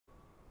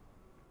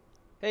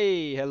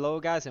Hey, hello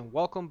guys, and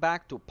welcome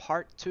back to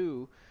part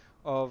 2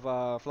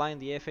 of flying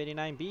the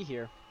F-89B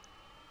here.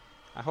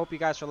 I hope you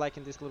guys are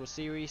liking this little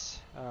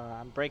series.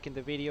 I'm breaking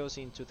the videos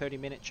into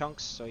 30-minute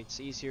chunks, so it's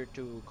easier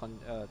to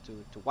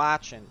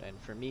watch and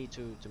for me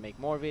to make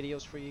more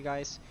videos for you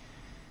guys.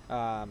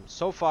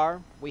 So far,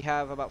 we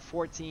have about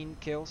 14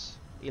 kills,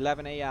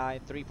 11 AI,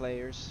 3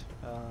 players.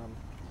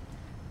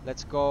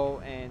 Let's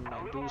go and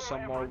do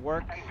some more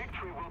work.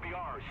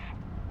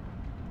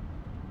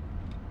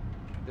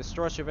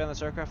 Destroy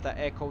surveillance aircraft at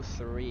Echo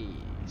 3.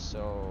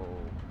 So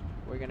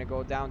we're gonna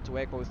go down to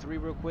Echo 3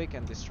 real quick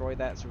and destroy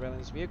that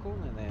surveillance vehicle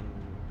and then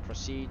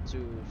proceed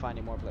to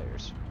finding more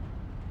players.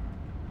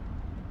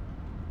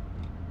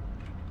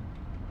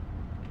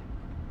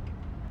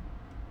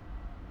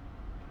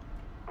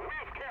 We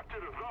have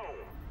captured a zone.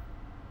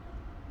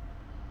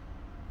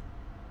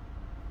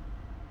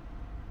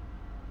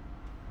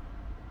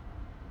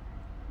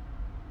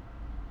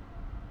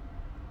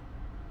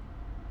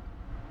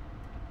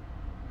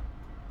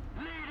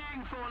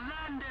 Leading for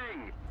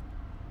landing.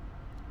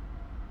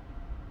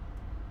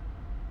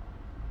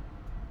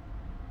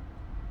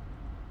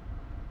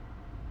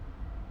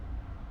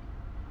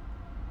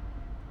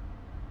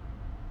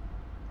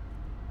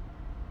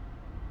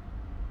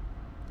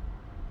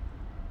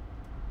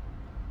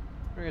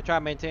 We're gonna try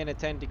to maintain a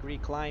 10-degree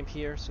climb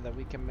here so that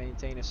we can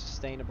maintain a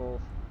sustainable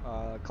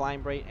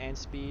climb rate and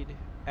speed.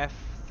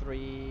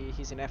 F3,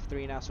 he's in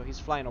F3 now, so he's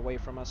flying away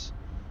from us.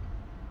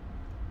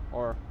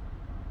 Or,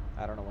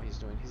 I don't know what he's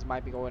doing. He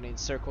might be going in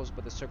circles,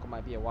 but the circle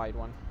might be a wide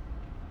one.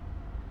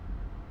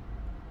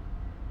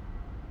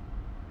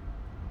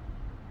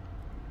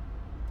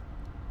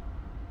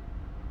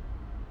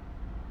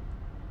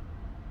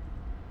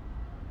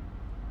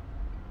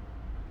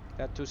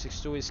 That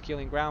 262 is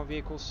killing ground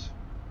vehicles.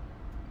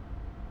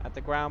 At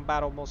the ground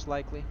battle, most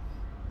likely.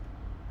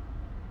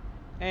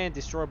 And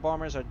destroyer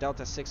bombers are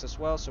Delta 6 as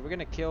well. So we're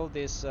gonna kill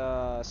this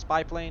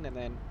spy plane and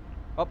then...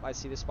 Oh, I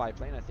see the spy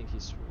plane. I think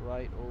he's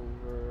right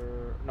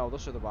over... No,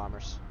 those are the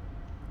bombers.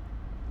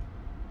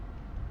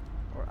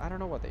 Or I don't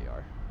know what they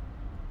are.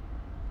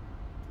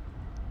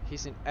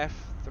 He's in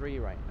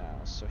F3 right now.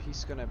 So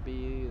he's gonna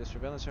be... The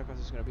surveillance aircraft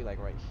is gonna be like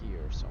right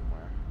here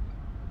somewhere.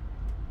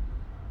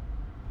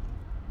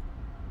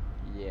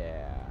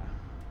 Yeah.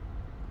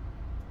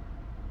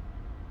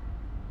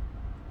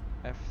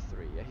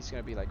 F3. Yeah, he's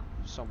gonna be like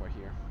somewhere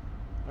here.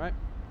 Alright.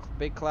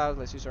 Big cloud.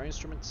 Let's use our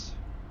instruments.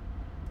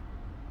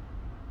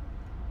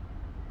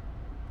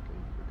 Okay,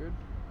 we're good.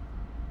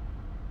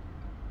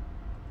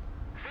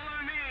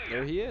 Follow me.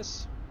 There he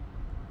is.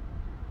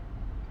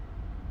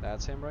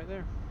 That's him right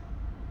there.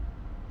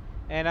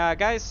 And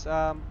guys,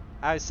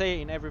 I say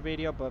it in every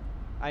video, but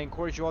I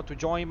encourage you all to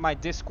join my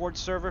Discord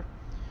server.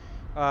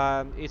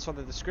 It's on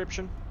the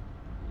description.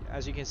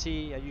 As you can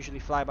see, I usually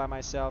fly by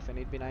myself, and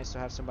it'd be nice to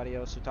have somebody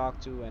else to talk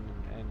to and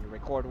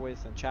record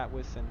with and chat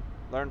with and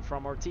learn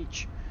from or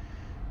teach.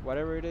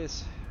 Whatever it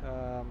is.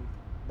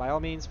 By all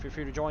means, feel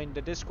free to join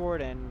the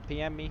Discord and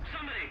PM me.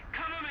 Somebody,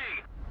 cover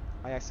me.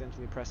 I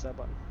accidentally pressed that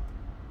button.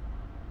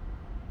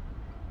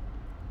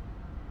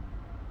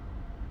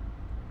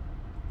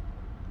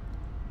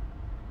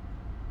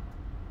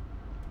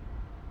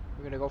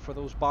 We're gonna go for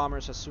those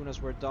bombers as soon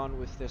as we're done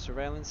with the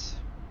surveillance.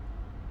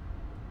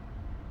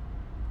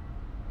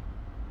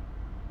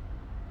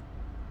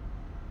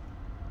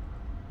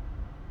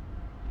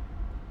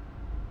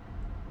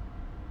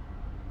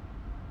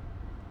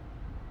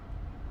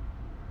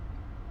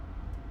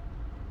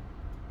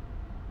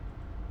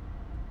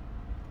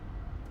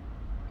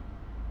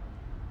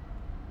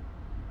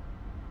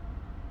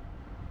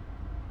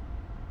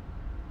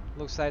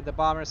 Looks like the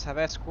bombers have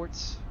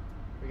escorts.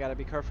 We gotta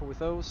be careful with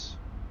those.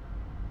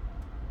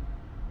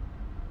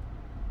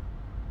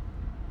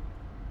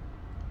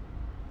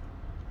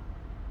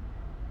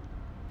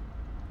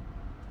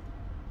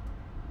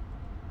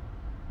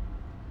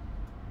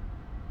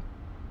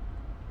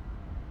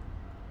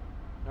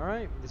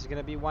 Alright, this is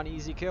gonna be one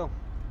easy kill.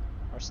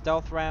 Our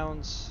stealth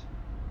rounds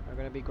are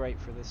gonna be great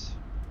for this.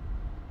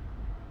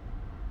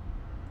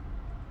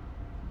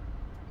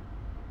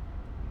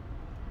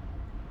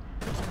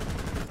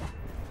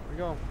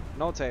 There we go.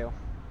 No tail.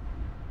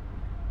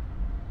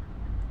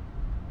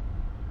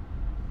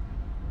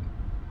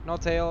 No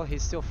tail,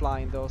 he's still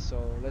flying though,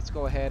 so let's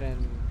go ahead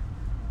and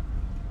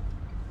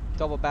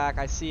double back.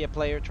 I see a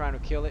player trying to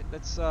kill it.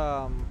 Let's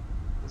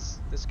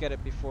get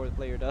it before the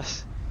player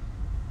does.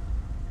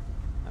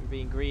 I'm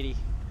being greedy.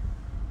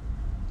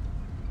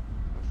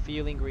 I'm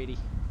feeling greedy.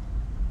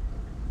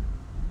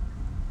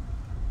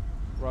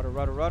 Rudder,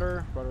 rudder,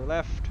 rudder, rudder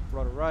left,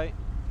 rudder right.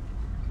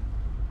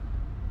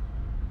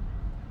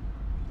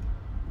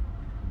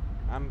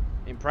 I'm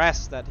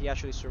impressed that he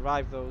actually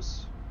survived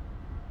those.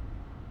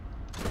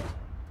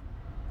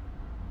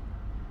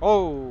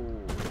 Oh,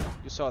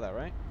 you saw that,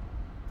 right?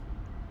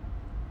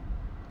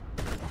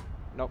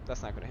 Nope,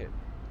 that's not gonna hit.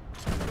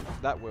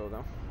 That will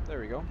though.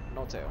 There we go.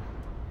 No tail.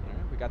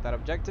 Alright, we got that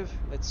objective.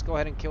 Let's go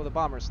ahead and kill the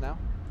bombers now,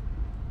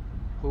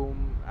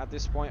 whom at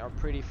this point are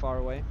pretty far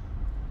away.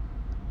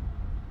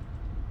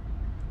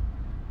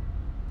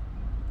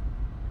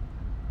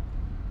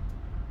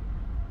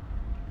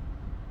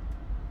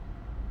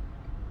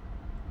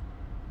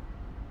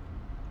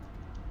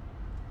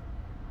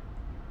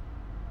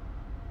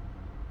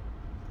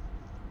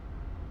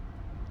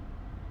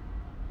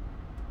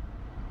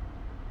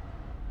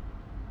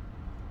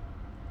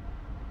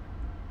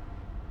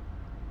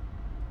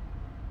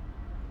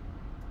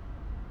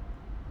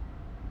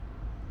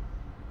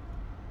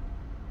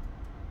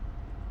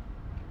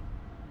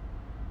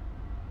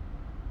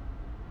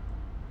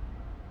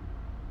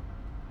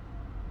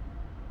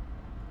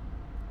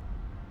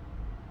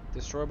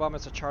 Destroy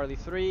bombers at Charlie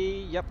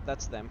 3. Yep,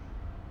 that's them.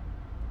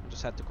 I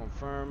just had to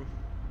confirm.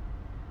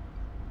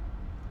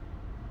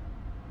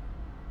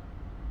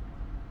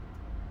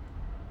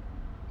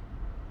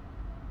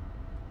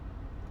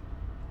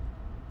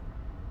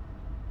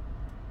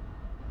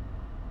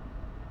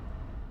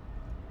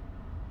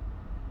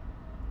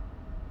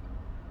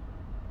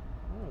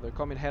 Oh, they're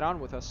coming head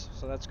on with us,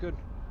 so that's good.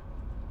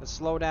 Let's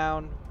slow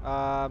down.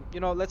 You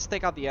know, let's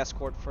take out the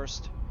escort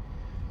first.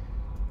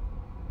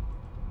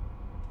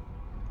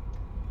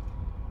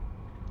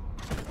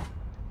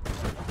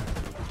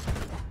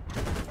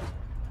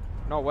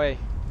 No way.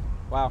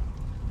 Wow.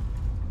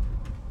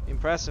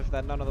 Impressive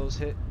that none of those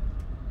hit.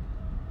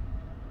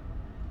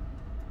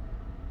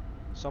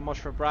 So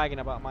much for bragging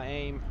about my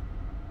aim.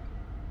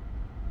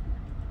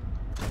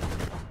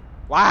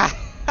 Wow.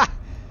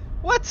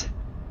 What?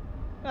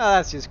 Oh,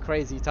 that's just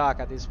crazy talk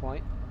at this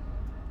point.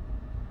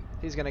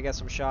 He's gonna get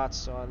some shots,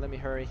 so let me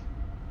hurry.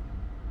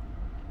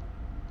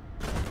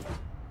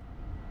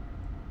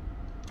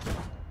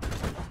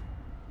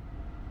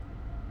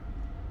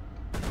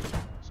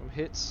 Some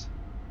hits.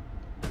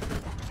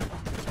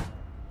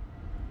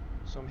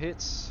 Some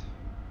hits.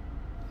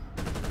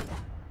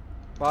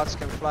 Bots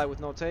can fly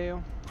with no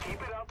tail.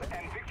 Keep it up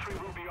and victory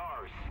will be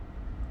ours.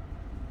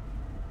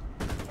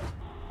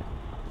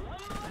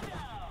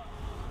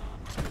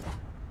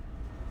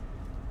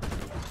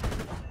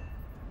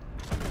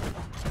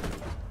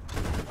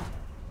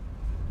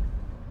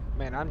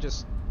 Man, I'm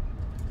just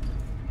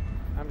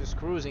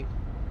cruising.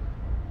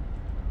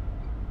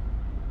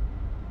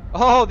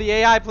 Oh, the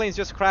AI planes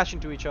just crash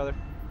into each other.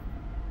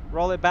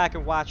 Roll it back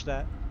and watch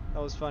that.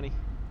 That was funny.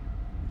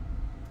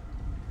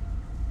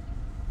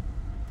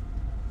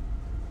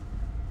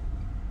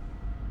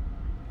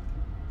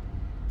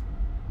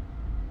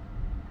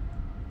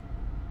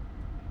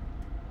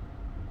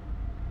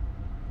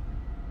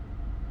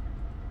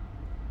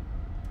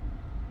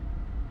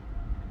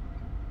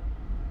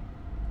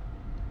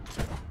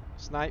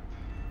 Snipe.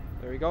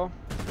 There we go.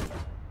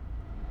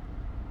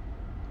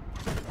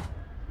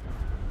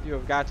 You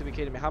have got to be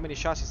kidding me. How many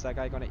shots is that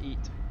guy gonna eat?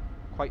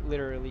 Quite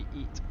literally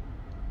eat.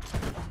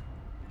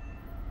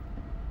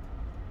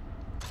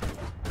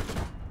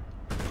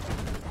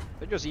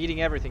 They're just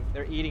eating everything.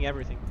 They're eating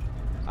everything.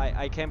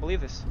 I can't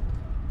believe this.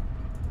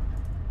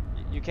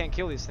 You can't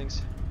kill these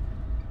things.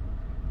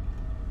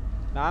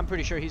 Now I'm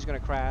pretty sure he's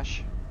gonna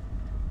crash.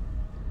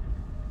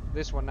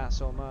 This one not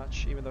so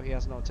much, even though he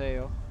has no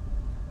tail.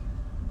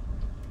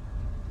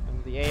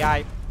 And the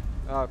AI...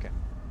 Oh, okay.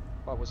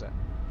 What was that?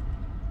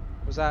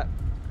 Was that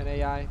an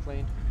AI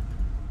plane?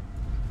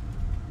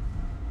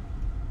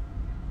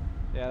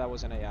 Yeah, that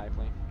was an AI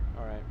plane.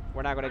 Alright.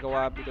 We're not gonna go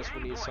up because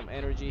we need some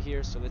energy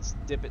here, so let's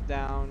dip it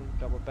down,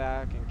 double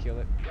back, and kill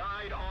it.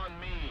 Guide on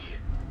me.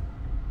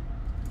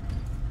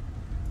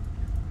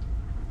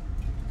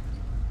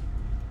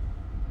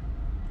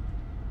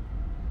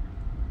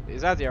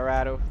 Is that the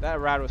Arado? That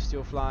Arado's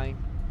still flying.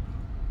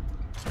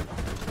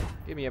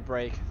 Give me a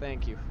break,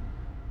 thank you.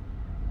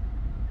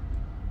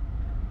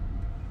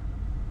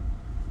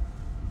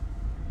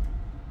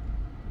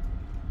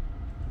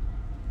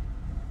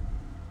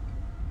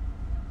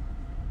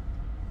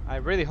 I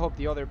really hope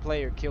the other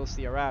player kills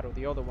the Arado,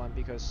 the other one,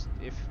 because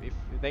if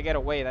they get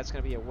away, that's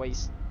gonna be a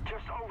waste.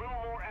 Just a little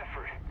more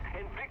effort,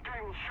 and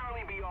victory will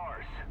surely be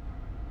ours.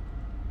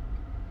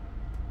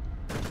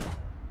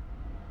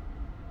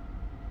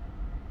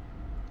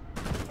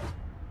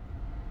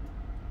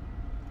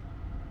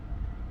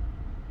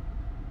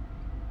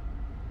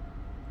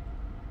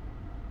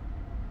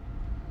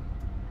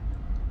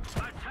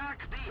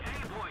 Attack the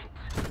A point.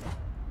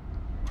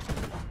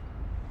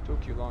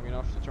 Took you long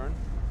enough to turn.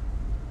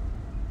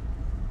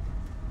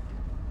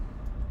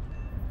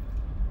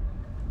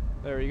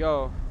 There we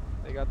go.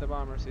 They got the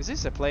bombers. Is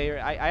this a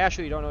player? I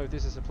actually don't know if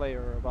this is a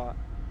player or a bot.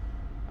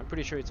 I'm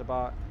pretty sure it's a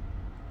bot.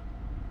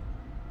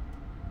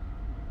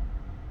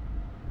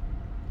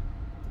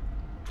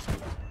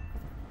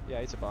 Yeah,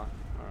 it's a bot.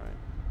 Alright.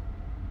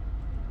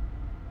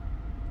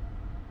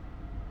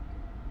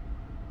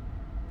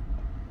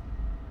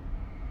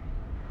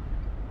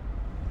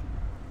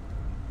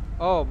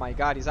 Oh my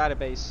god, he's at a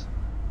base.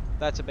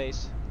 That's a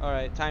base.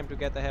 Alright, time to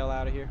get the hell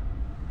out of here.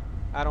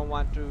 I don't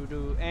want to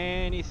do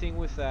anything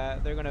with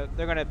that. They're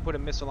gonna put a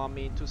missile on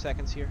me in 2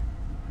 seconds here.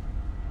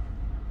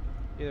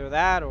 Either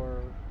that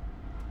or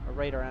a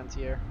radar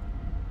anti-air.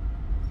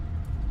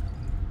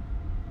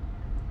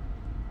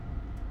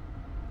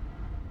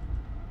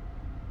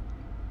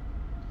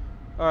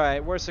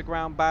 Alright, where's the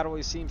ground battle?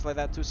 It seems like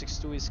that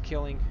 262 is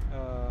killing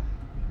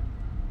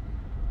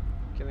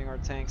killing our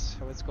tanks.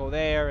 So let's go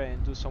there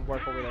and do some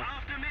work over there.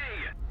 After me.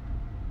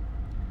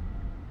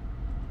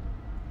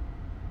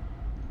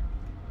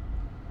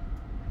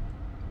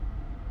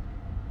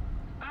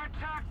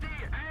 Attack the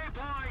A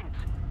point.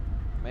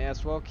 May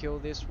as well kill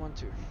this one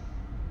too.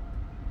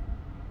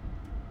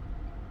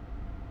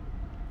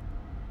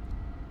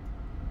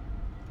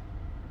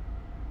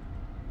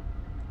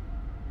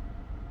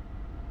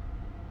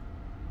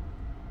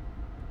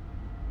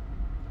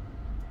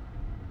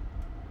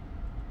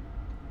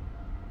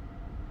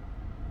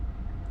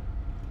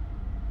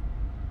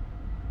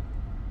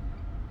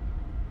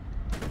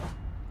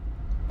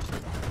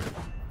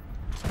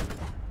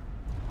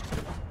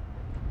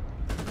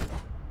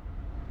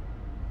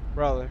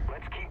 Brother,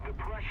 Let's keep the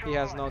pressure he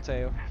has on. no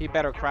tail. He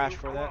better crash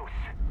Victory for that. close.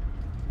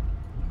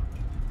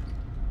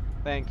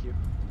 Thank you.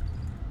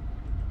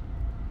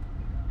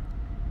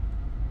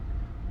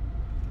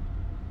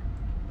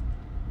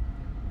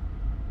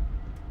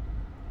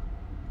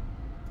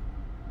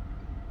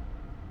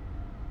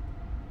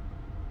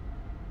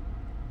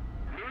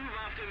 Move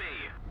after me.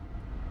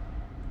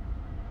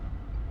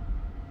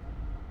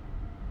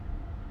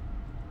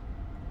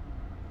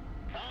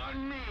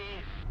 On me.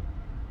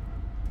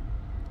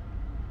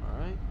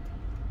 Alright.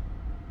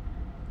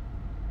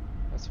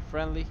 That's a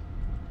friendly.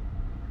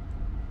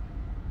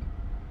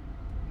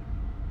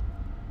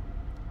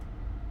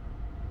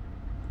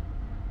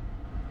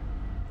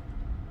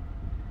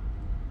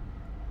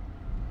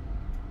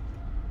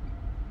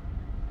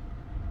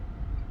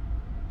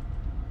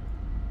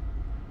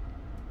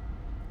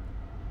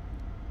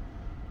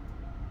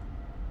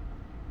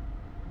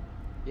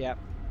 Yep,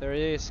 there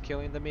it is,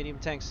 killing the medium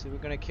tanks. We're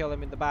gonna kill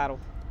him in the battle.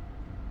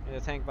 In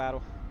the tank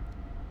battle.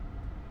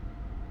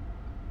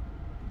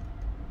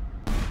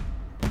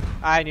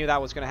 I knew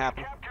that was gonna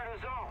happen. Capture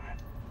the zone.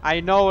 I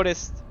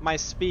noticed my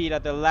speed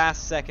at the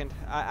last second.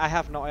 I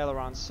have no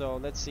ailerons, so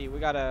let's see. We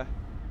gotta...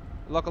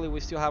 Luckily, we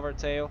still have our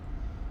tail.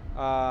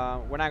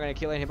 We're not gonna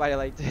kill anybody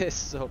like this,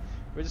 so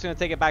we're just gonna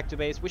take it back to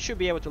base. We should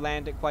be able to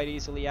land it quite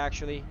easily,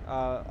 actually.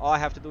 All I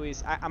have to do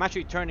is... I'm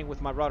actually turning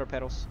with my rudder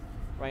pedals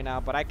right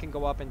now, but I can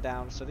go up and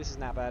down, so this is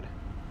not bad.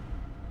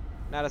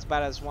 Not as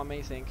bad as one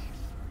may think.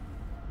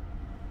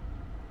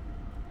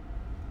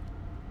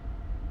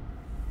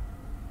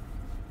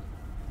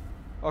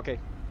 Okay,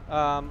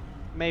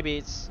 maybe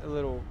it's a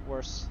little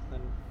worse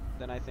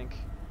than I think,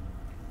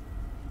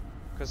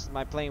 because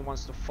my plane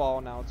wants to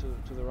fall now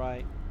to the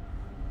right.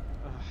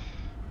 Ugh.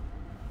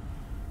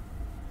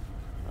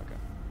 Okay.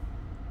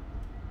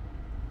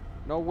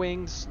 No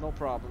wings, no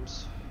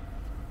problems.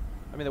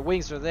 I mean, the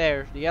wings are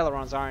there, the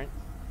ailerons aren't.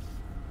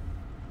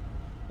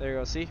 There you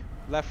go, see?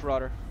 Left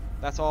rudder.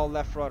 That's all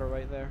left rudder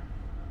right there.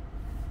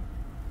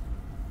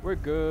 We're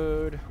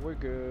good, we're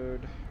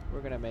good.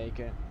 We're gonna make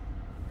it.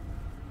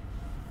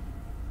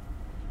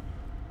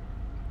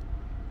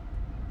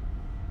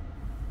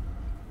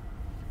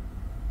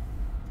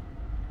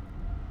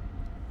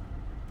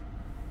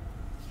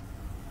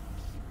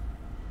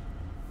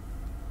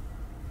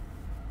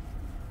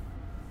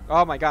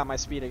 Oh my god, my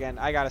speed again.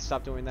 I gotta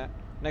stop doing that.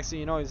 Next thing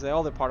you know is the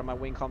other part of my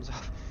wing comes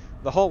off.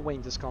 The whole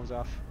wing just comes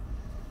off.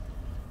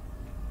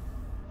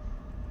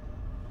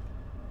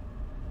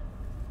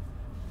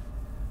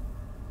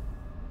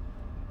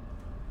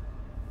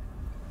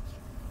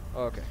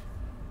 Okay.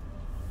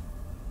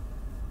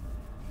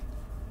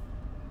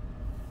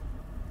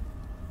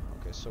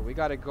 Okay, so we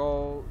gotta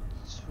go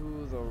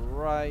to the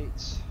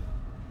right.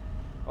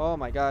 Oh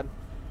my god.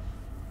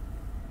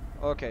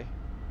 Okay.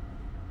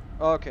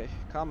 Okay,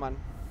 come on.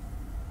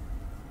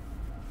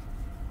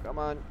 Come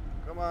on,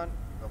 come on,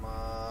 come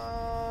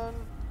on.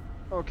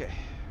 Okay.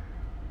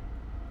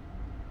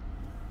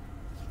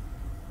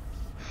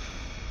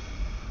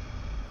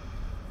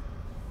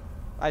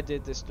 I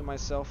did this to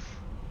myself.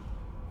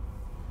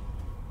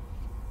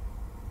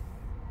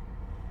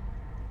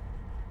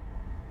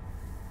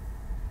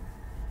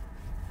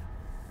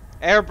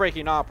 Air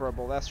braking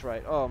operable, that's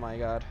right. Oh my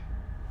god.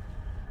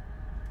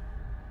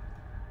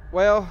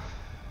 Well.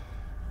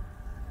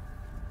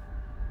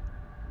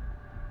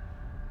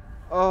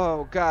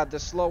 Oh god, the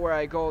slower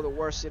I go, the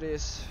worse it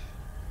is.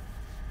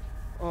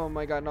 Oh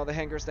my god, no, the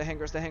hangars, the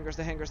hangars, the hangars,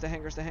 the hangars, the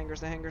hangars, the hangars,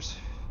 the hangars.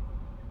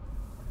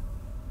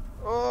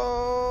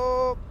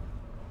 Oh.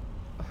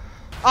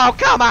 Oh,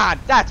 come on!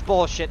 That's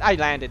bullshit. I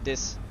landed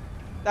this.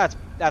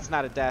 That's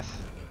not a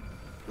death.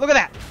 Look at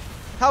that!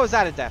 How is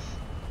that a death?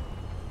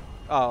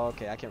 Oh,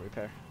 okay, I can't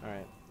repair.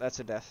 Alright,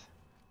 that's a death.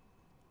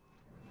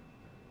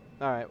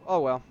 Alright, oh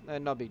well,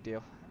 no big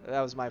deal.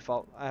 That was my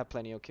fault. I have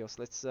plenty of kills.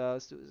 Let's do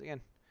this again.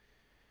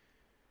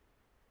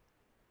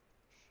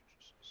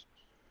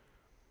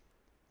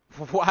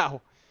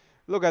 Wow,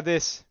 look at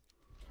this.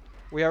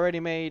 We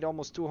already made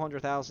almost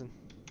 200,000.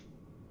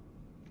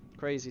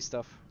 Crazy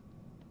stuff.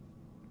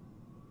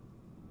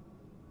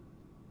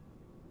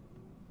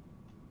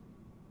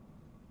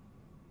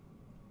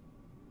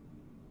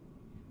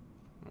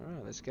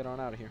 Alright, let's get on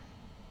out of here.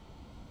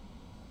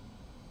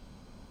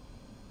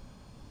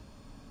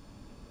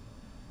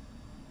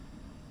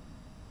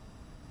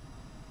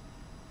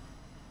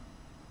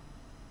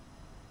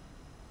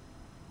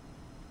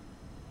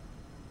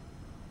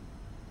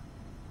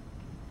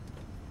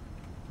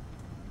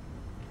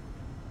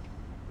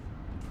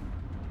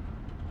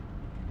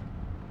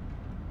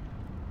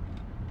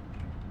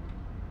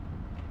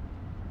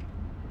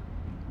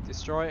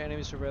 Destroy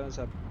enemy surveillance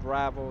at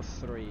Bravo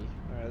 3.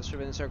 Alright, the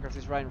surveillance aircraft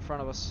is right in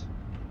front of us.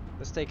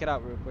 Let's take it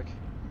out real quick.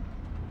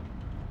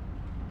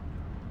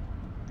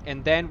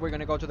 And then we're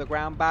gonna go to the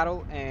ground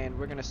battle and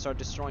we're gonna start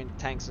destroying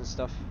tanks and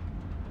stuff.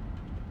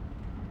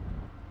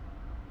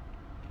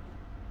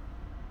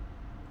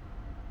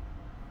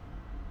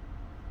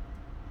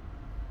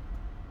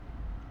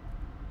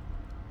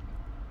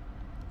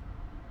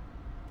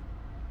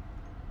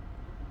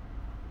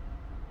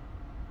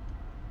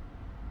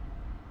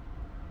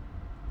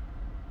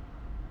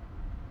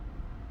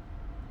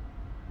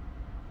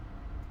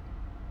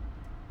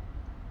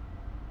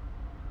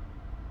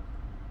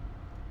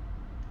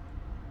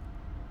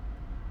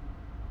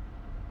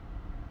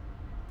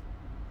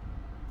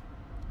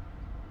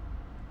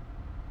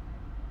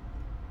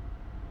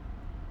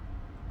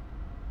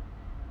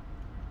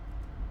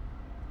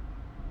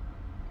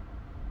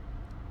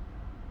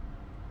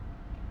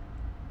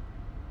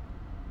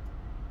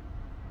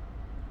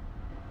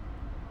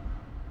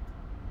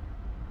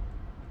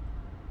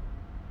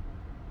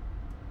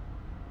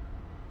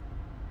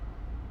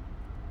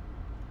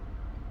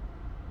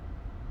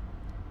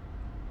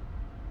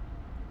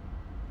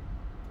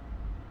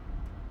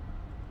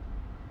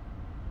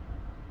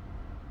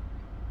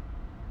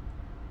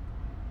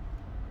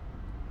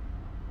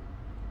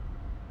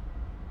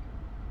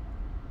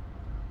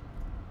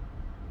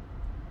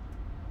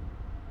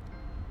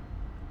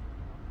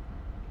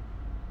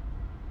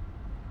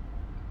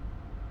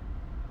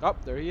 Oh,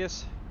 there he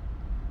is.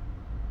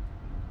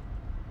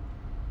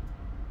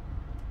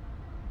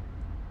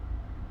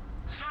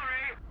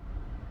 Sorry.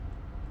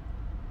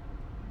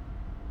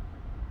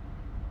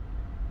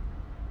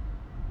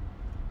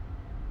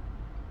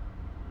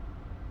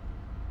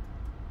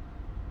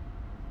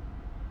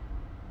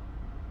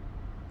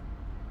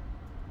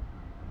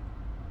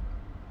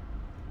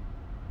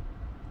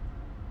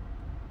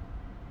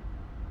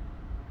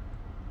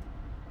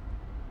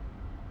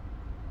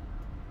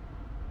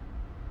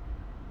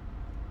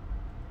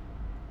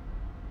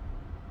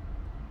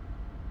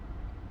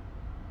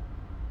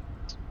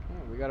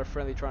 Oh, we got a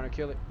friendly trying to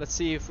kill it. Let's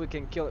see if we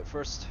can kill it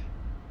first.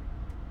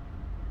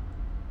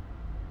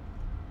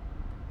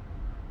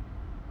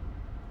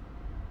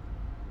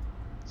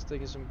 It's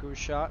taking some good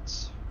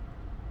shots.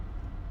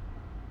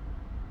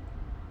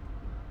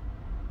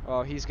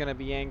 Oh, he's gonna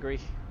be angry.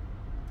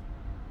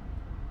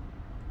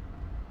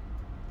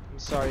 I'm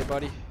sorry,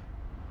 buddy.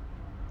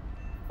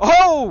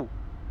 Oh!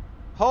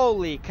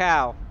 Holy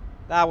cow.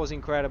 That was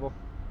incredible.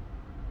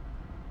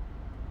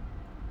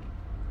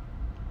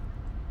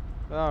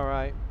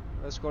 Alright.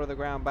 Let's go to the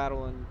ground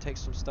battle and take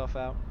some stuff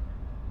out.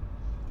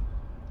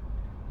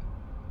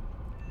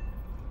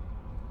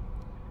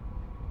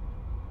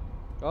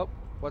 Oh,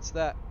 what's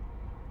that?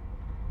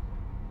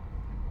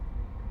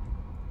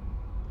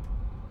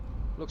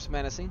 Looks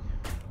menacing.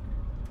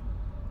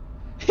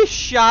 He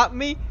shot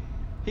me!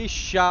 He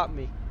shot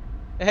me.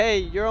 Hey,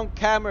 you're on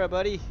camera,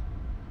 buddy.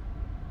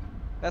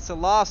 That's a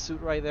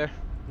lawsuit right there.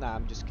 Nah,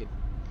 I'm just kidding.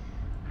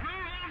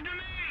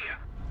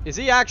 Is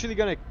he actually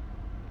gonna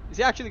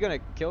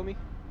kill me?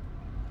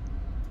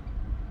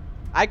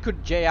 I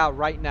could J out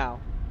right now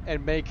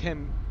and make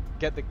him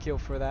get the kill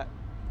for that.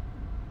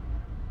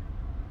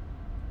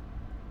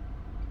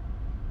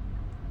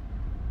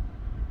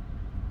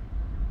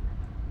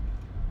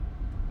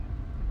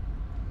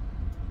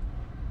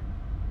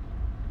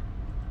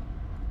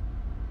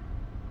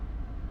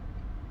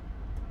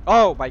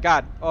 Oh my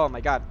god. Oh my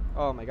god.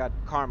 Oh my god.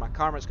 Karma.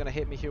 Karma's gonna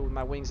hit me here with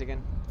my wings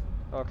again.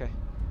 Okay.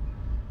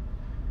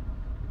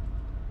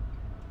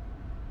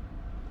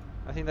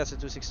 I think that's a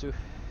 262.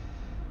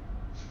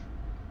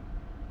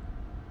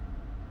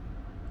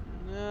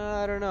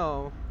 I don't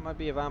know. Might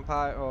be a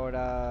vampire or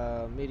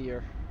a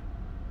meteor.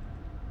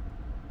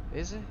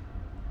 Is it?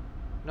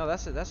 No,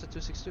 that's a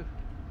 262.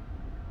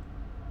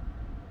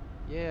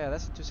 Yeah,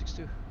 that's a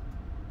 262.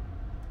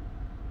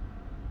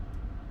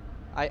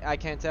 I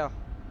can't tell.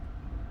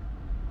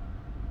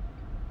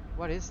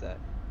 What is that?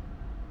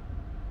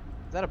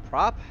 Is that a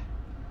prop?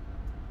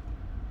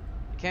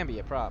 It can't be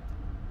a prop.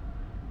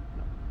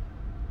 No.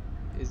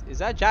 Is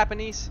that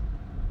Japanese?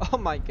 Oh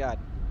my god,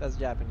 that's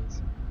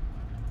Japanese.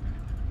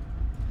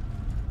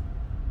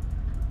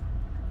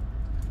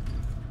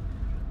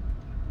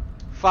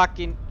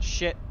 Fucking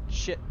shit.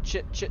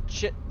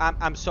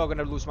 I'm so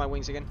gonna lose my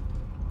wings again.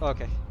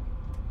 Okay.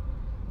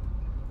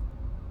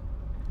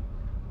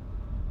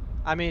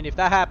 I mean, if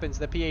that happens,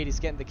 the P-8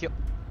 is getting the kill.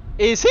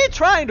 Is he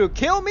trying to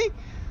kill me?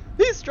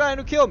 He's trying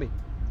to kill me.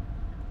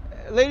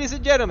 Ladies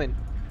and gentlemen,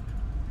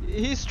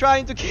 he's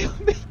trying to kill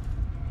me.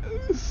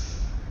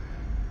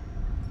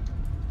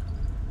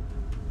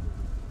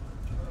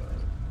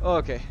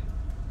 Okay.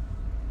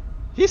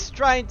 He's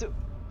trying to...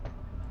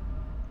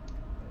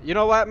 You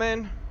know what,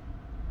 man?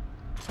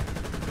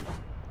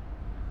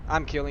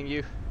 I'm killing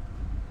you.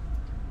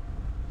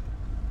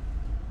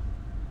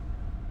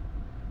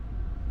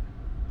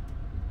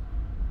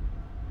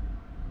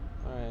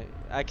 Alright,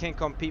 I can't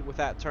compete with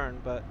that turn,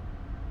 but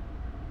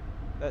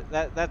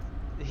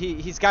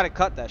he's got to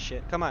cut that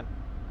shit. Come on.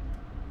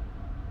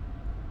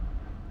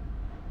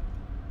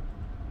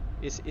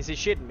 Is he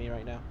shitting me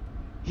right now?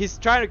 He's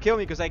trying to kill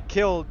me because I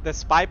killed the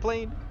spy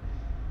plane?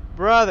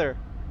 Brother.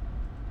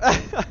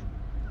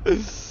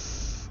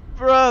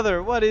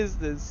 Brother, what is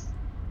this?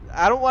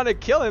 I don't want to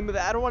kill him.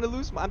 I don't want to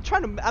lose my...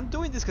 I'm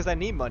doing this because I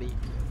need money.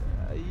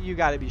 You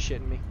gotta be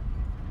shitting me.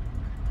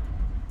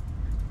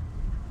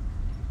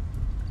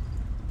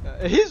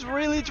 He's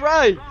really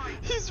trying.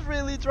 He's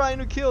really trying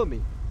to kill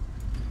me.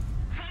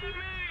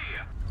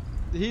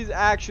 He's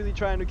actually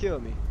trying to kill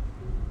me.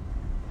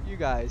 You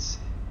guys.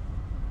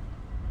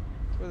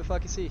 Where the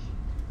fuck is he?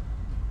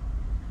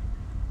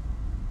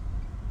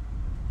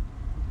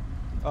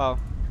 Oh.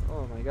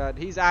 Oh my god.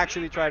 He's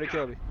actually trying to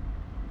kill me.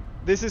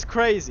 This is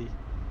crazy.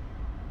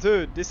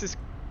 Dude, this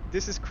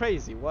is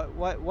crazy.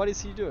 What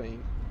is he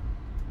doing?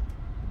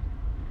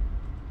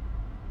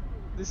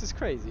 This is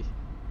crazy.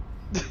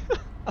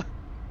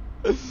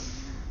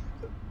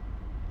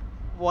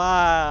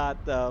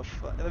 What the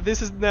fuck? This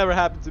has never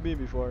happened to me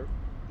before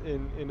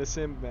in a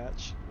sim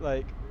match.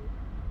 Like,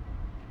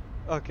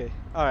 okay,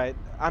 all right,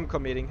 I'm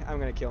committing. I'm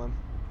gonna kill him.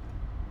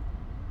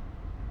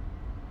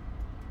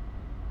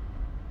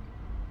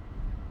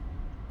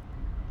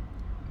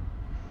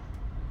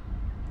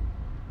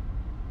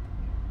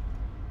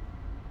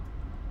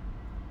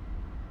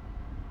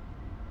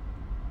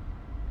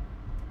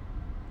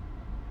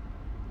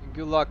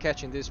 Good luck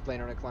catching this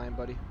plane on a climb,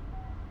 buddy.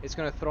 It's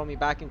gonna throw me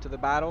back into the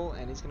battle,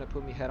 and it's gonna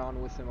put me head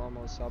on with him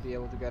almost. I'll be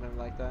able to get him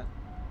like that.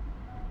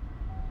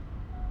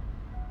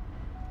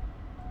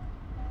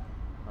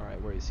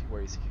 Alright, where is he?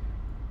 Where is he?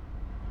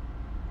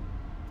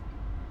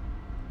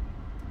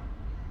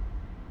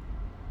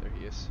 There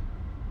he is.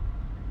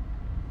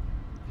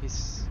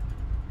 He's...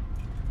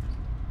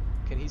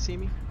 Can he see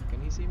me?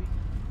 Can he see me?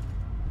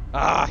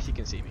 Ah, he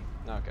can see me.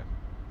 Okay.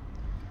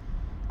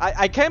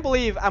 I can't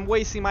believe I'm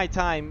wasting my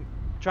time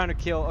trying to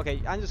kill...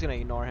 Okay, I'm just gonna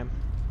ignore him.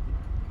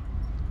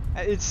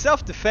 It's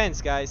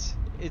self-defense, guys.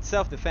 It's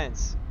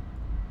self-defense.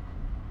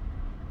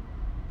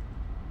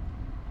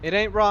 It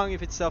ain't wrong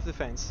if it's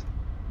self-defense.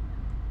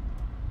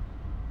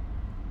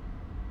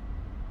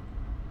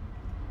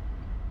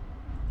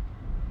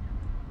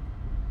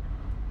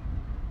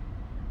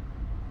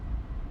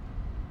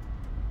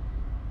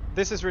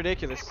 This is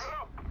ridiculous.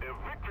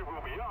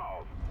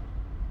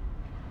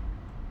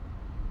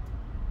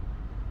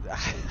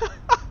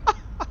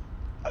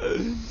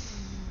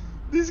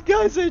 This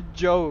guy's a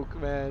joke,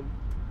 man.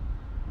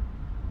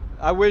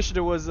 I wish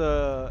there was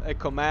a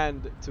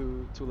command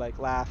to like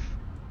laugh.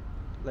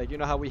 Like, you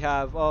know how we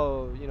have,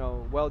 oh, you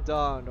know, well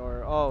done,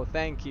 or oh,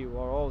 thank you,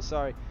 or oh,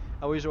 sorry.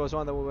 I wish there was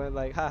one that went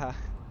like, haha.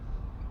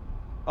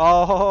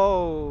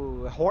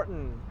 Oh,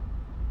 Horton.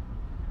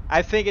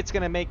 I think it's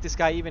gonna make this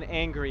guy even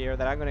angrier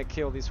that I'm gonna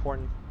kill this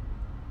Horton.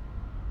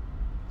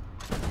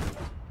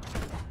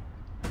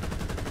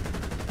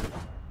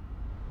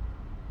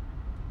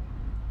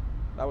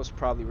 That was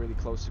probably really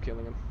close to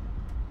killing him.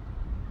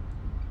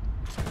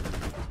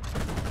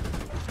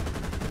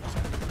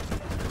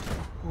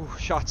 Ooh,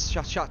 shots,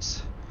 shots,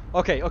 shots.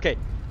 Okay, okay.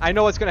 I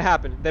know what's gonna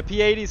happen. The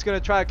P-80 is gonna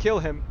try to kill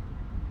him,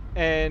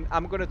 and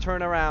I'm gonna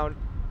turn around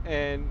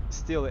and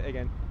steal it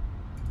again.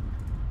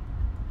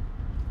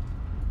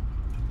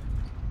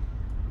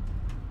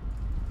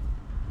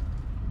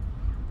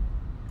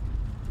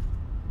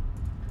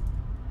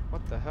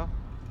 What the hell?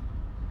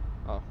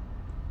 Oh.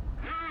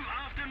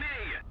 After me.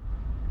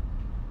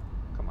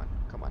 Come on,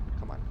 come on,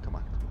 come on, come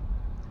on, come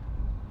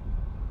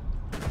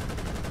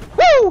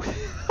on. Woo!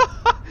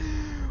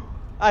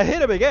 I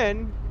hit him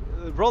again.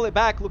 Roll it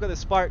back, look at the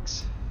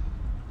sparks.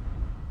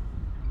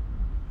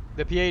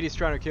 The P-80 is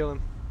trying to kill him.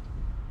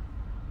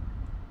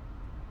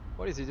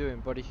 What is he doing,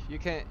 buddy? You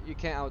can't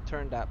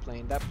outturn that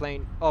plane. That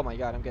plane, oh my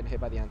god, I'm getting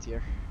hit by the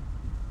anti-air.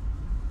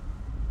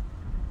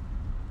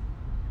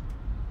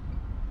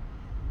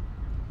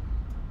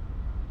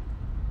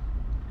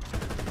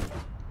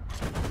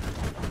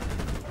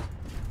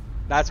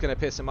 That's gonna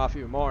piss him off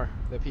even more,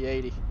 the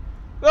P-80.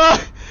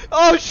 Oh,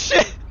 oh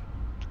shit!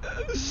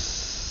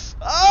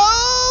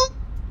 Oh!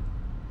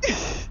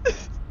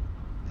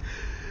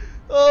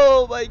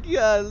 Oh my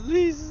god,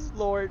 Jesus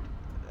Lord.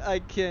 I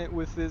can't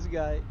with this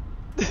guy.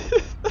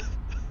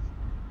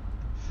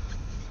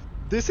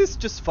 This is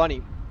just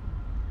funny.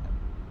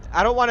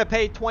 I don't want to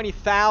pay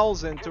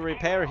 20,000 to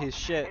repair his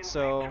shit,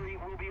 so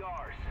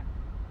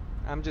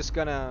I'm just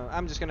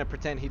gonna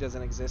pretend he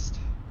doesn't exist.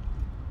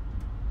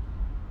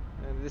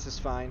 And this is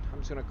fine. I'm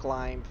just gonna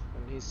climb,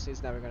 and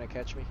he's never gonna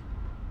catch me.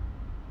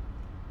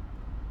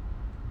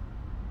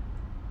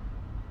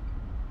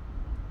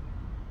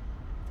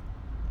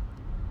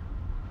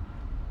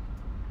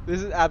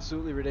 This is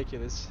absolutely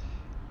ridiculous.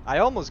 I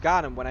almost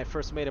got him when I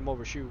first made him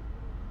overshoot.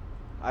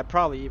 I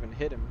probably even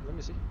hit him. Let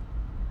me see.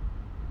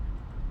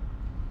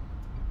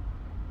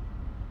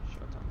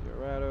 Shot on the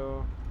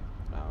Dorado.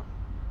 No.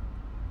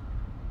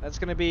 That's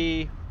gonna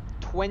be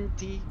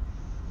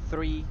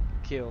 23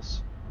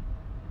 kills.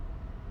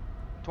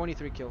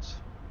 23 kills.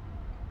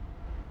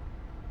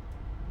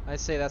 I'd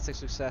say that's a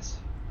success.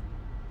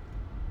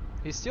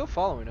 He's still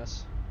following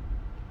us.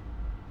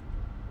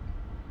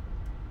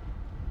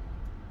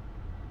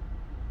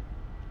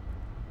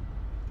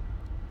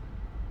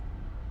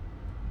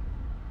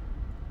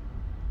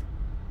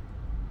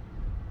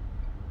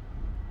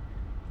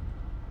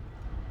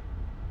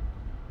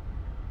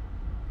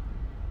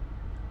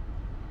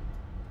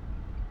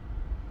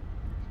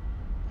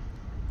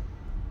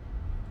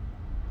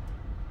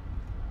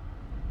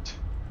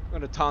 I'm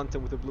gonna taunt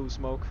him with a blue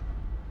smoke.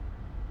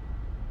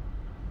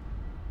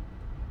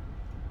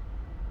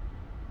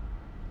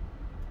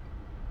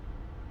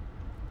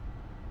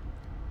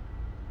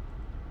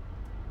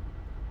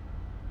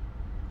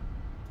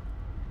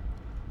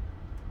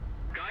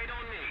 Guide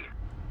on me.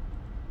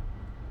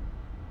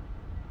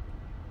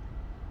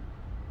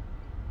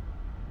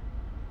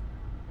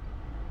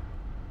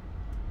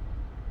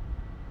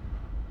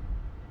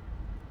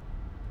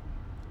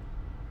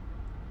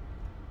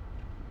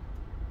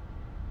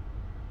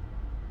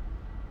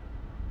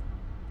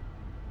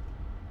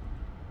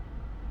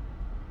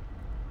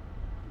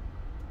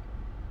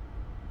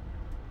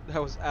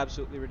 That was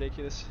absolutely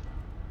ridiculous.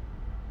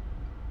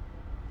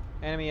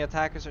 Enemy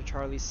attackers are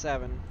Charlie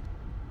 7.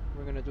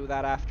 We're gonna do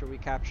that after we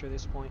capture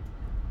this point.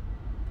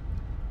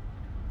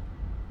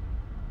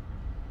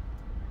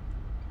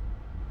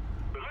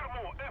 A little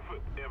more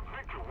effort and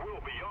victory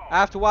will be ours. I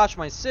have to watch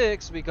my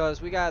 6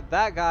 because we got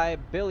that guy,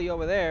 Billy,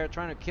 over there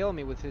trying to kill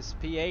me with his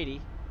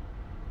P-80.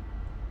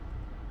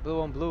 Blue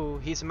on blue.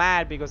 He's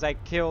mad because I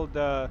killed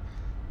the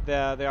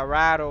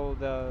Arado,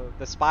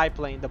 the spy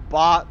plane, the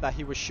bot that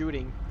he was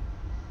shooting.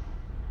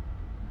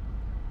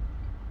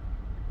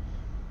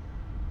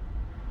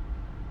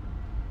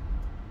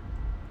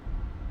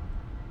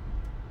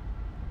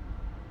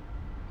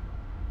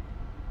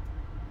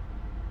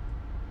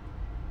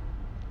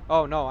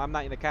 Oh no, I'm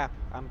not in the cap.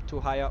 I'm too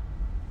high up.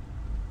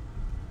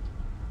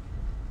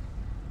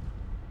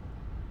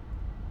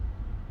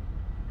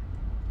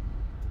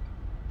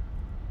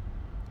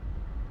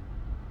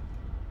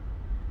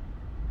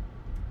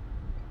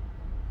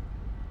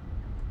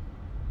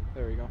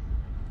 There we go.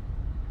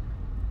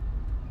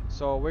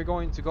 So we're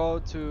going to go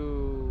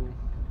to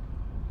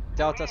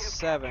Delta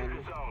 7.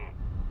 There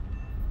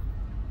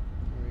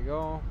we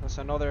go. That's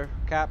another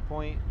cap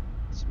point.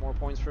 It's more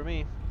points for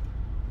me.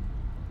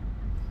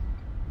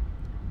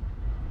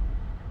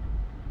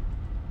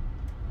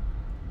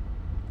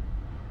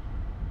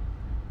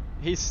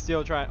 He's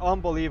still trying.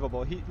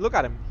 Unbelievable. Look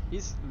at him.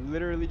 He's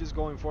literally just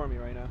going for me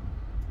right now.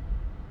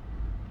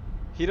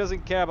 He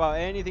doesn't care about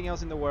anything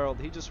else in the world.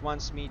 He just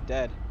wants me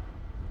dead.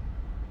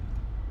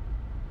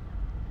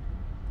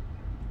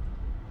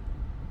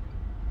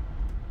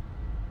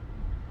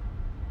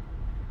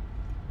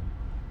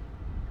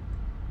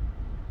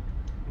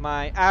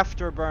 My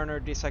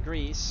afterburner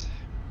disagrees.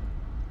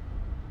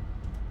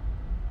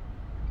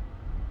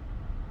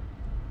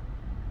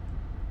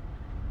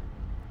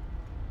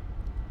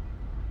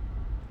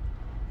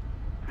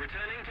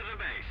 Returning to the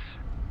base.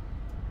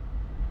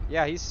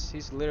 Yeah,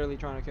 he's literally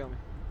trying to kill me.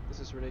 This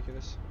is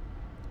ridiculous.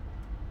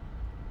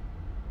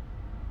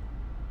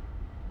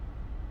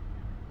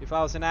 If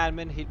I was an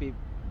admin, he'd be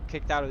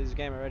kicked out of this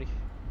game already.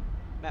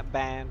 Not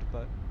banned,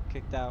 but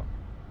kicked out.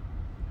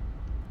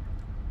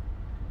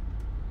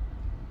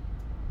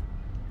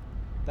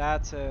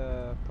 That's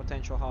a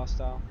potential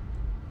hostile.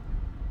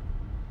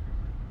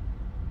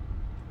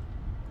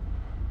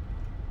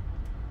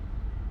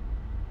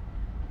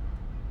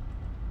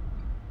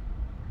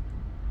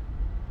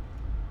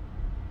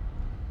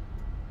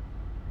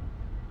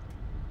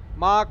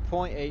 Mach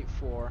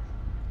 0.84.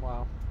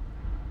 Wow.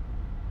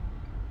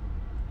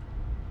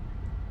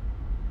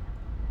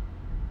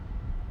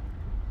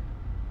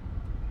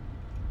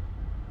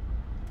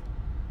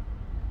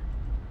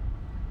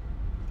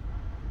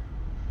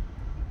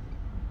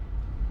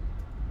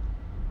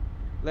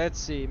 Let's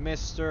see,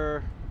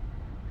 Mr.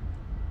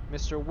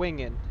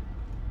 Wingin.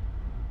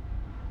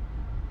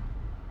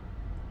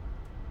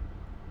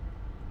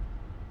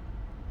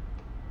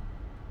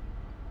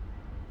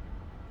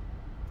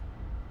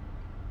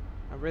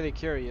 I'm really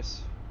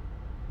curious.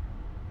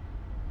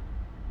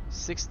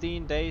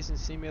 16 days in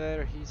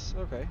simulator, he's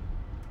okay.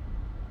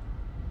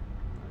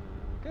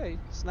 Okay,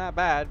 it's not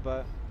bad,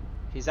 but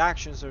his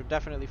actions are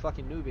definitely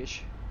fucking noobish.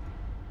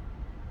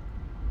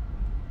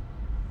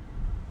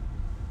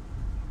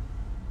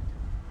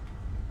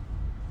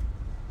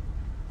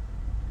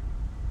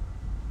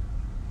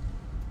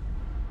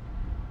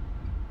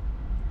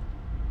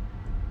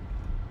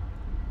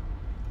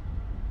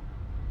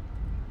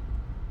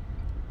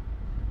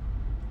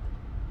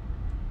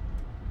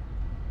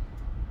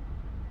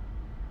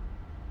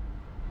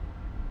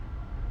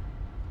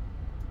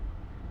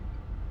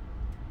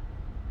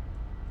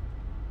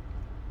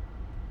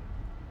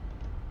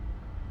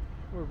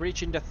 We're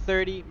reaching the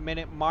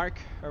 30-minute mark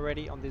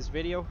already on this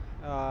video.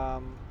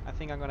 I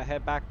think I'm gonna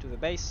head back to the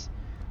base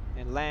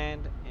and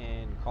land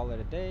and call it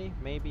a day.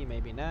 Maybe,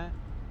 maybe not.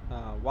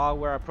 While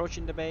we're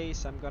approaching the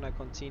base, I'm gonna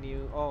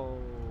continue. Oh,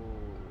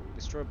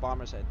 destroy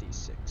bombers at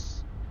D6.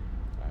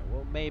 Alright,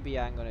 well, maybe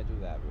I'm gonna do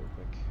that real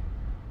quick.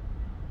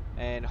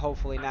 And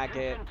hopefully not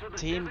get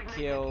team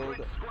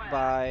killed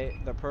by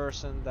the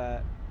person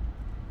that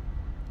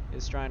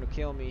is trying to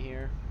kill me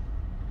here.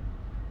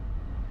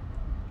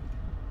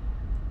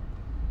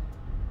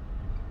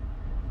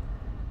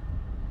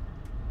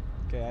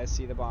 Okay, I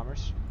see the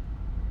bombers.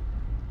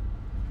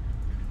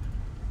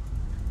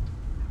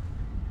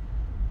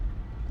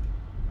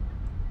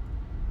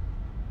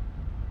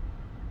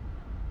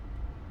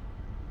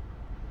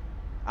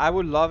 I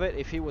would love it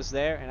if he was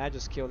there and I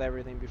just killed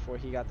everything before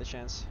he got the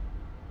chance.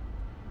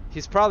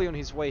 He's probably on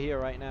his way here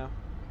right now.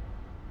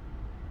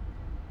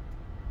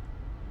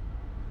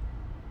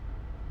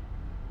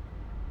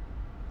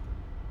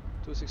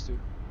 .262.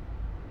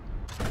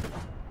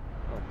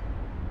 Oh.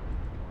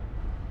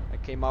 I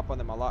came up on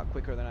them a lot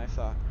quicker than I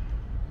thought.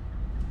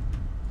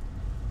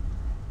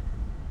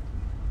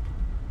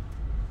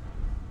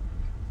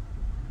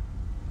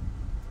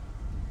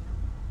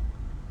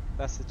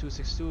 That's the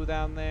 262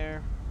 down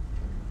there.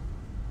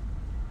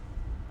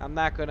 I'm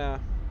not gonna...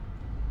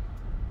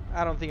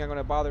 I don't think I'm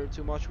gonna bother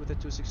too much with the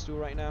 262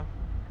 right now.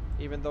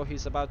 Even though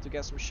he's about to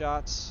get some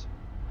shots.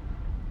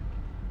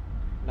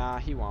 Nah,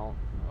 he won't.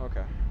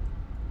 Okay.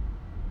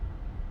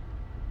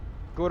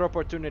 Good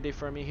opportunity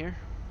for me here.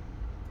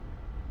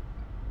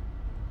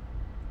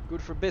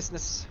 Good for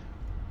business.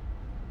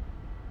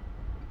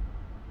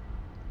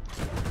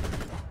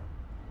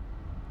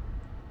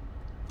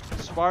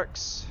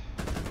 Sparks.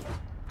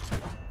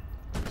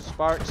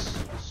 Sparks.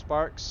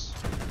 Sparks.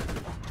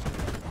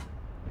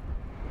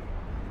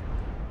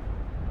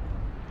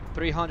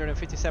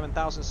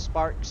 357,000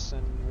 sparks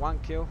and 1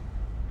 kill.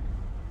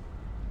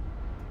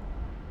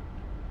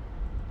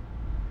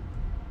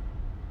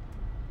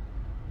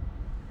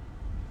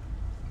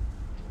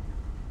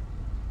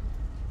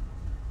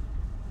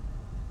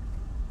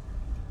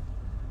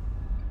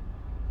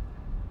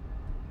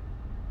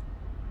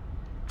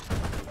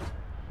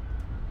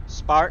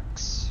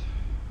 sparks.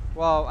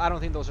 Well, I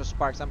don't think those are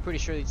sparks. I'm pretty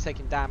sure he's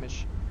taking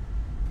damage.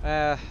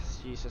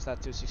 Jesus,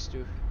 that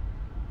 262.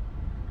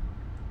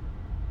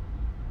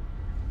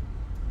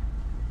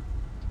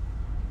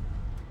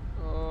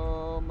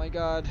 Oh my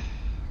god.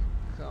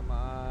 Come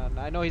on.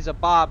 I know he's a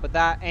bot, but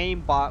that aim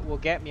bot will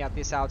get me at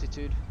this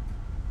altitude.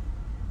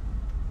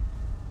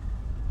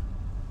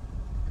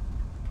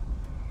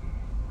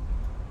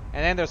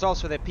 And then there's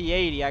also the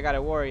P-80 I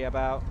gotta worry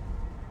about.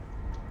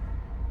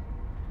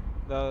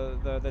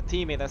 The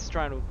teammate that's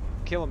trying to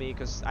kill me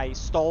because I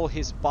stole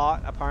his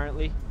bot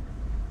apparently.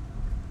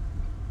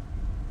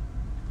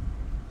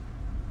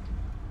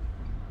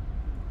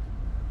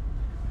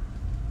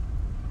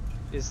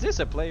 Is this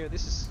a player?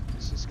 This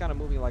is kind of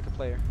moving like a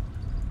player.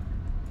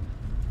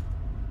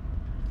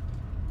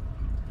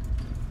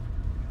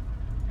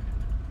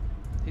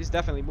 He's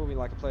definitely moving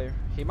like a player.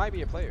 He might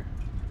be a player.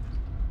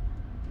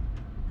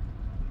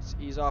 Let's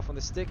ease off on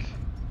the stick.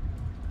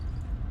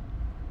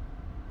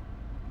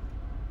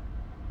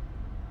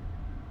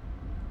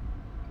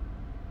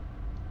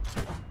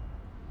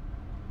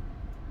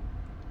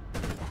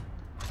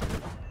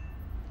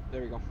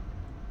 There we go.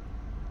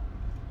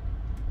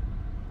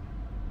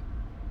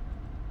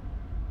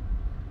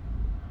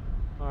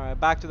 Alright,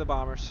 back to the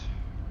bombers.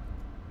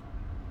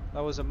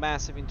 That was a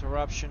massive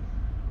interruption.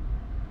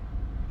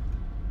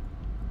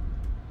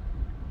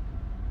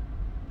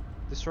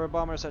 Destroy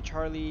bombers at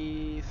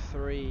Charlie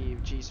 3.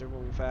 Jeez, they're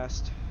moving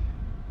fast.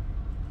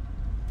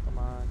 Come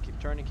on, keep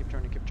turning, keep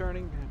turning, keep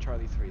turning.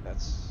 Charlie 3,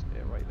 that's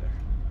it right there.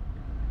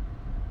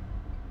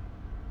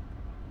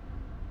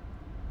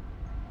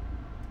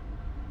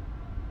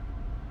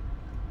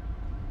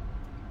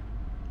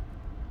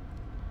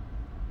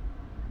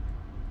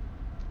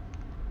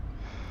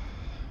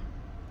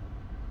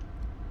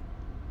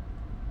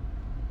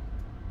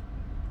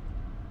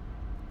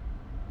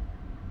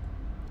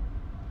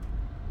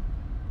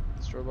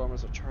 Destroy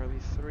bombers at Charlie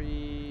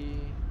 3.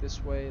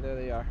 This way, there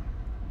they are.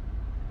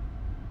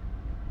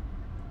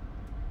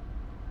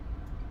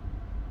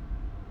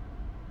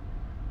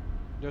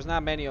 There's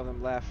not many of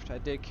them left. I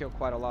did kill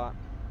quite a lot.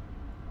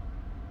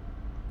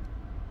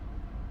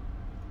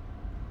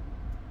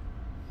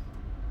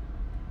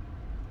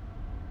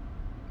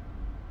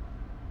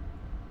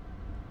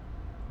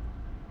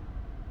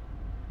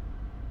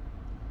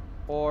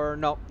 Or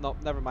no,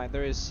 never mind.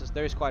 There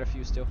is quite a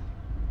few still.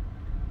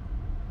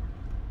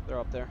 They're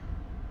up there.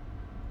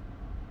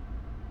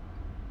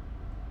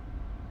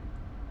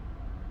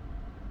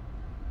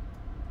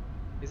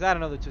 Is that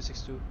another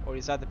 262 or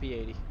is that the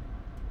P-80?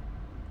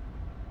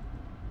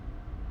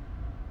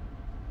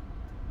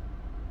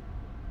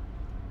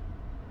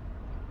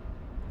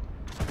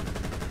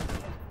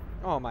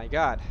 Oh my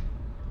god.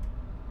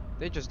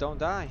 They just don't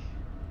die.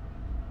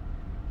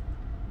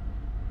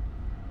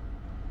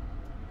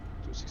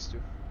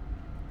 262.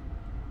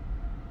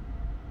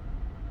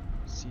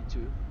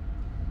 C2.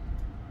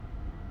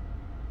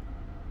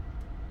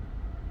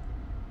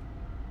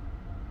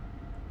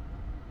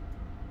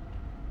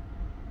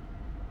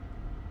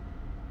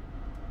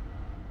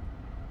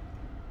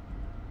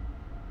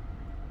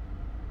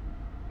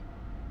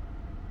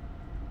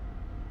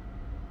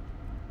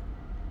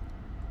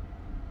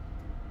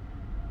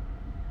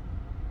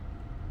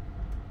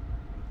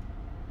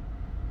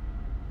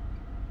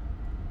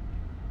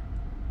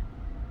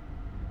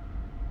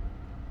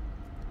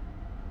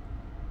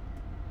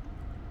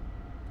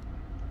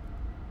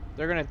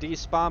 They're gonna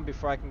despawn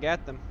before I can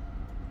get them.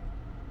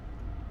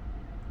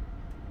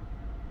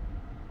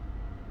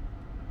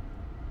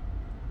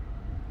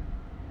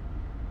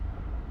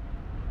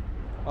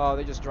 Oh,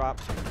 they just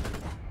dropped.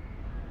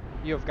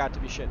 You have got to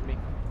be shitting me.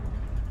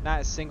 Not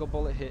a single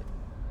bullet hit.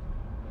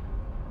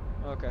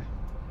 Okay.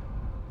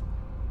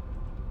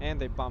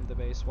 And they bombed the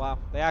base. Wow,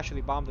 they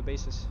actually bombed the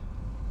bases.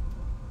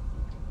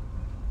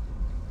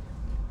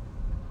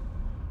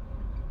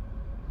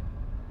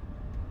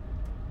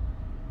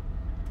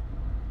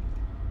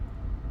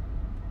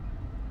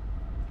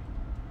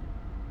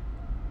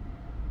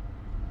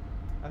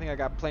 I think I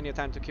got plenty of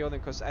time to kill them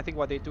because I think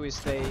what they do is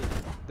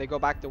they go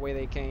back the way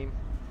they came.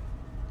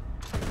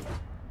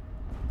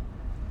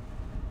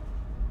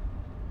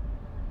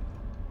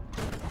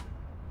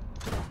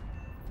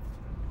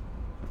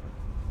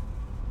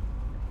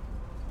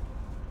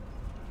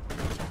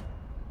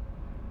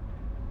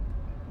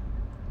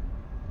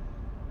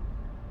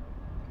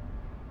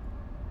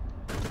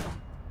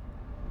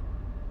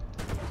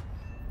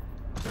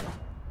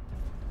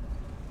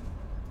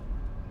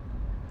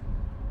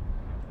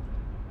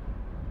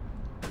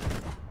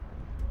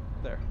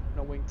 There,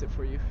 no wingtip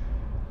for you.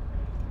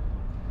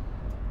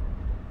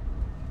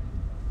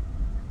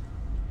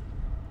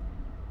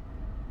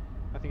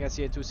 I think I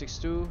see a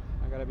 262.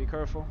 I gotta be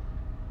careful.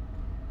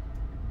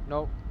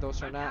 Nope,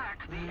 those are not.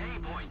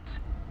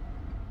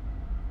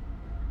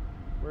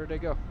 Where'd they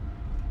go?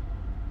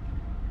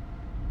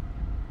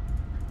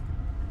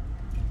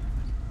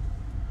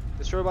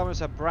 Destroy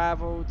bombers at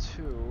Bravo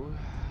 2.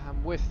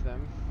 I'm with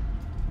them.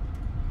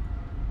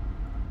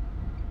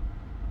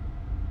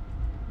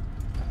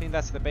 I think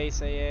that's the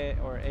base AA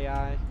or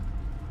AI.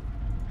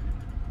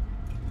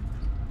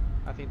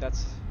 I think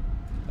that's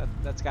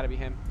got to be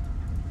him.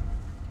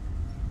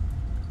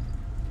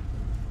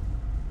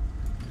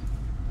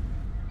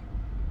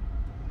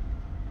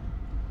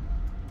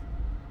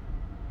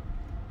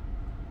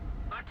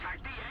 Attack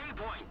the A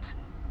point.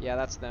 Yeah,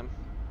 that's them.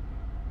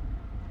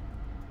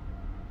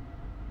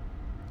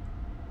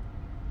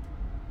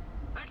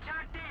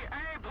 Attack the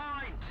A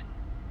point.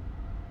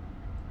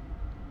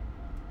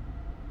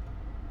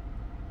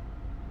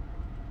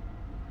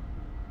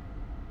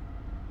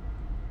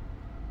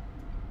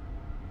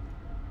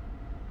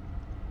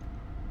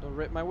 Don't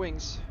rip my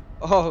wings.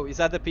 Oh, is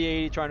that the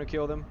P-80 trying to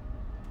kill them?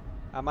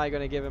 Am I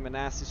gonna give him a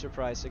nasty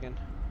surprise again?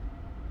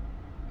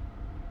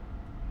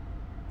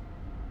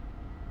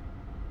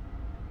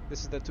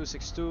 This is the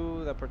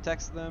 262 that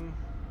protects them.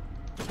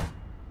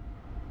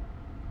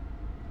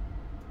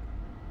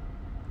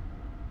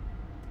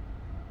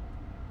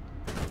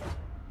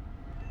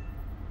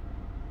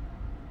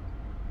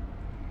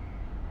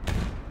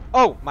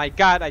 Oh my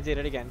god, I did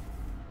it again.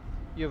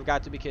 You've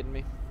got to be kidding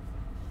me.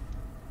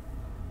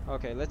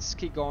 Okay, let's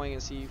keep going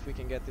and see if we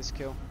can get this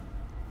kill.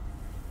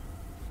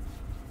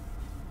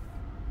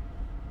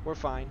 We're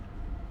fine.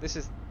 This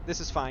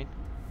is fine.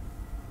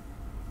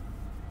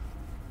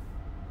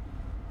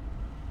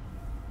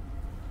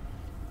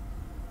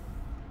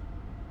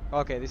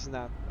 Okay, this is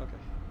not okay.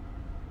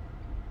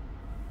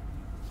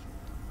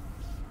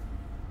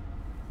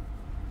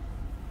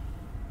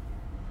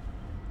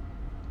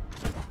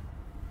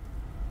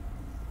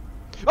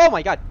 Oh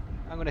my god!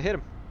 I'm gonna hit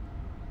him.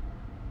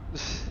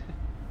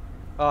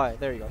 Alright,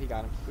 there you go. He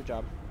got him. Good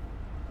job.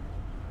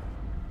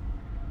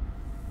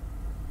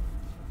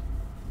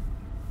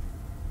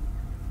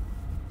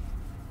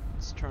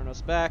 Let's turn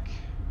us back.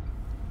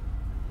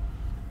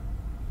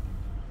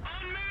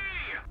 On me!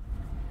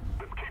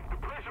 Let's keep the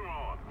pressure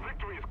on.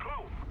 Victory is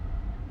close.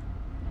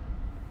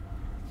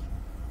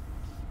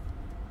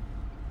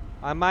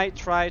 I might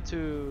try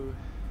to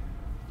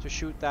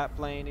shoot that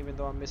plane even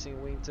though I'm missing a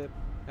wingtip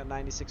at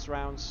 96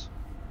 rounds.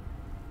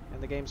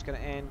 And the game's gonna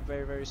end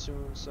very, very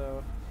soon,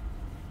 so...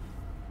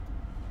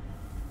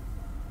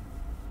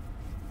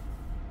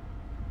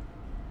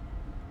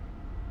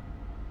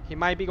 He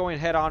might be going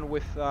head on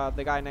with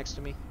the guy next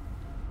to me.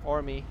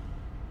 Or me.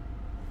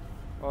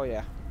 Oh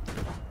yeah.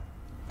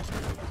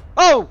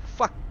 Oh!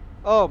 Fuck!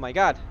 Oh my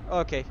god.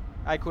 Okay.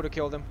 I could have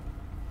killed him.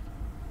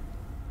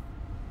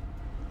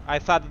 I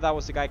thought that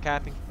was the guy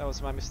capping. That was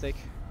my mistake.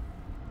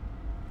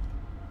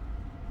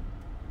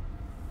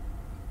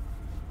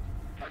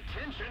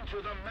 Attention to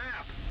the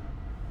map.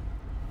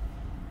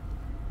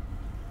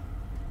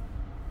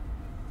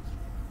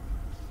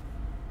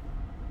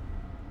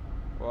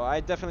 Well,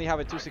 I definitely have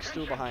a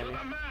 262 behind me.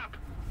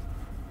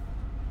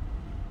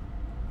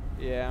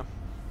 Yeah.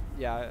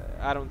 Yeah,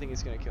 I don't think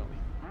he's gonna kill me.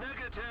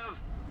 Negative.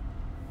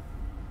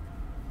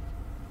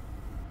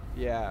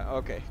 Yeah,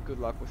 okay. Good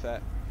luck with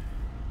that.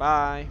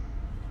 Bye.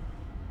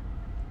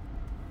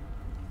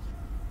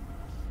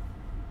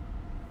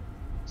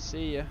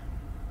 See ya.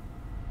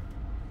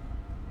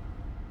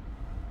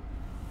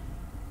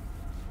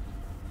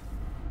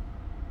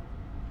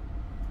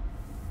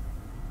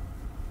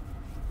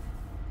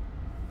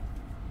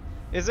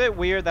 Is it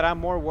weird that I'm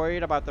more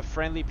worried about the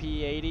friendly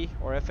P-80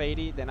 or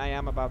F-80 than I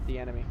am about the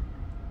enemy?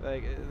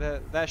 Like,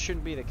 that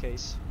shouldn't be the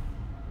case.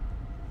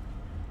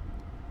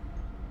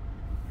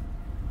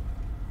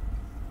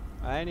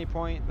 At any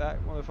point,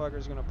 that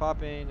motherfucker's gonna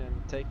pop in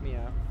and take me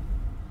out.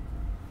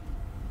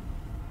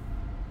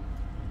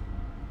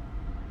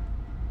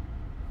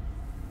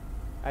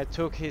 I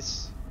took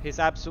his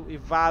absolutely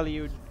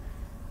valued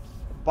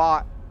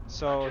bot,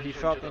 so he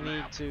felt the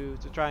need to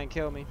try and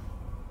kill me.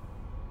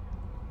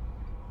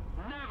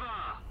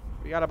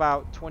 We got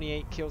about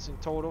 28 kills in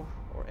total,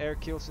 or air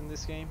kills in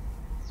this game,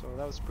 so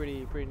that was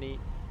pretty neat.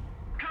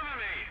 Cover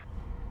me.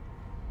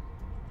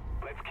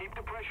 Let's keep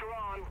the pressure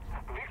on.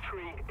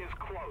 Victory is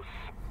close.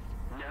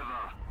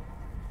 Never.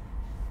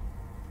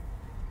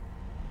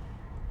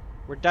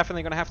 We're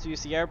definitely gonna have to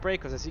use the air brake,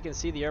 because as you can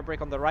see, the air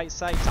brake on the right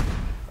side.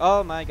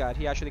 Oh my god,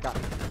 he actually got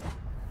me.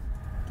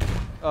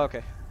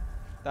 Okay,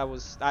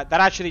 that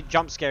actually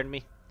jump scared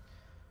me.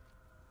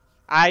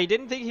 I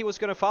didn't think he was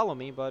gonna follow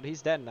me, but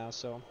he's dead now,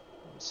 so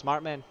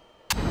smart man.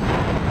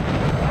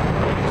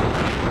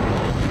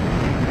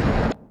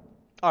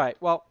 Alright,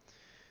 well,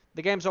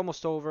 the game's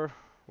almost over.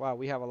 Wow,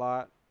 we have a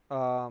lot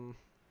of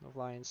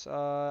lines.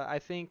 I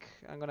think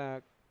I'm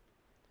gonna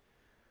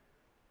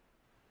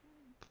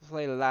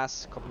play the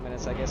last couple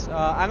minutes, I guess.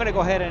 I'm gonna go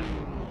ahead and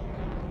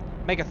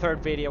make a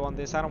third video on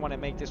this. I don't want to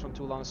make this one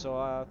too long,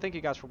 so thank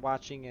you guys for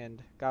watching,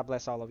 and God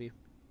bless all of you.